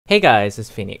Hey guys, it's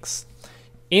Phoenix.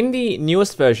 In the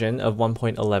newest version of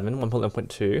 1.11,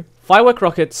 1.11.2, firework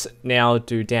rockets now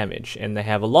do damage and they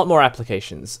have a lot more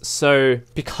applications. So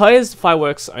because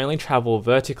fireworks only travel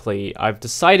vertically, I've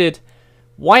decided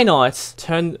why not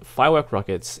turn firework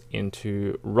rockets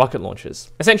into rocket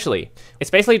launchers. Essentially, it's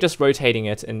basically just rotating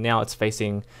it and now it's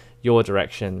facing your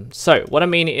direction. So what I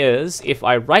mean is if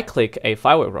I right click a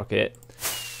firework rocket,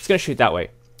 it's going to shoot that way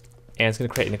and it's going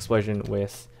to create an explosion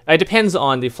with... It depends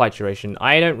on the flight duration.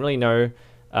 I don't really know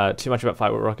too much about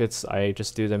firework rockets. I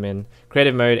just do them in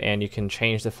creative mode and you can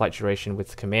change the flight duration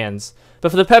with commands.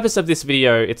 But for the purpose of this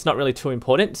video, it's not really too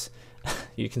important.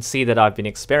 You can see that I've been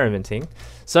experimenting.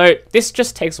 So this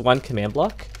just takes one command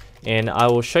block and I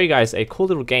will show you guys a cool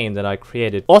little game that I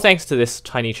created, all thanks to this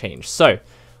tiny change. So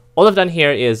all I've done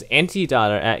here is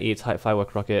anti-data at E-type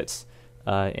firework rockets.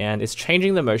 And it's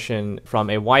changing the motion from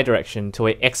a Y direction to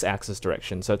a X-axis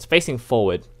direction, so it's facing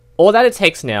forward. All that it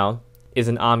takes now is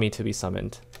an army to be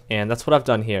summoned, and that's what I've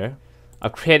done here.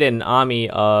 I've created an army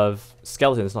of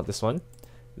skeletons, not this one.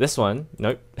 This one,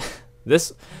 nope.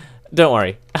 This, don't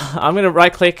worry. I'm going to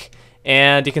right click,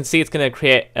 and you can see it's going to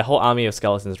create a whole army of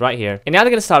skeletons right here. And now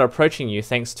they're going to start approaching you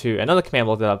thanks to another command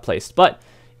block that I've placed. But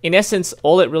in essence,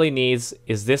 all it really needs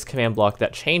is this command block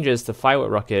that changes the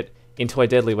firework rocket into a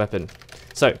deadly weapon.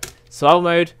 So, survival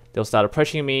mode, they'll start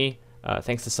approaching me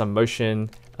thanks to some motion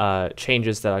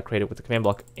changes that I created with the command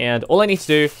block. And all I need to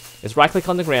do is right click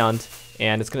on the ground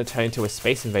and it's going to turn into a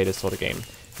Space Invaders sort of game.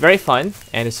 Very fun,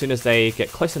 and as soon as they get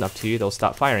close enough to you, they'll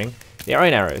start firing their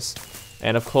own arrows.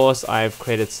 And of course, I've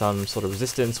created some sort of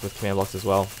resistance with command blocks as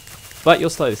well. But you'll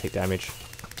slowly take damage.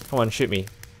 Come on, shoot me.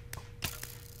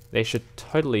 They should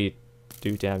totally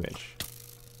do damage.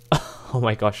 Oh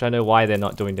my gosh, I know why they're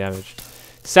not doing damage.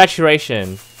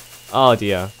 Saturation. Oh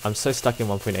dear, I'm so stuck in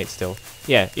 1.8 still.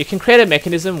 Yeah, you can create a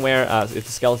mechanism where if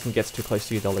the skeleton gets too close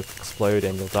to you, they'll explode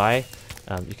and you'll die.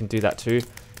 You can do that too.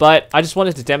 But I just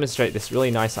wanted to demonstrate this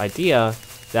really nice idea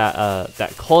that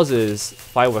that causes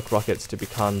firework rockets to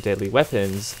become deadly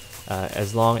weapons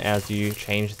as long as you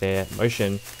change their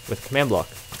motion with command block.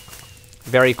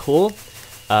 Very cool.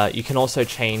 You can also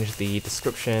change the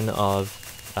description of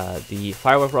the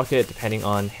firework rocket depending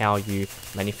on how you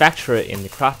manufacture it in the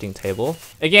crafting table.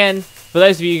 Again, for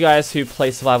those of you guys who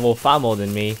play survival far more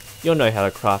than me, you'll know how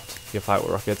to craft your firework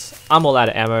rockets. I'm all out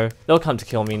of ammo. They'll come to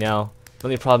kill me now. The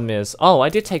only problem is, oh, I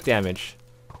did take damage.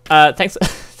 Thanks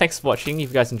for watching. If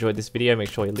you guys enjoyed this video, make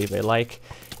sure you leave a like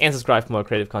and subscribe for more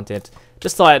creative content.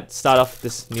 Just thought I'd start off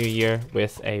this new year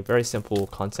with a very simple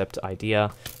concept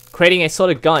idea, creating a sort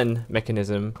of gun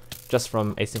mechanism just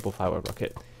from a simple firework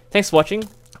rocket. Thanks for watching.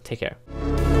 Take care.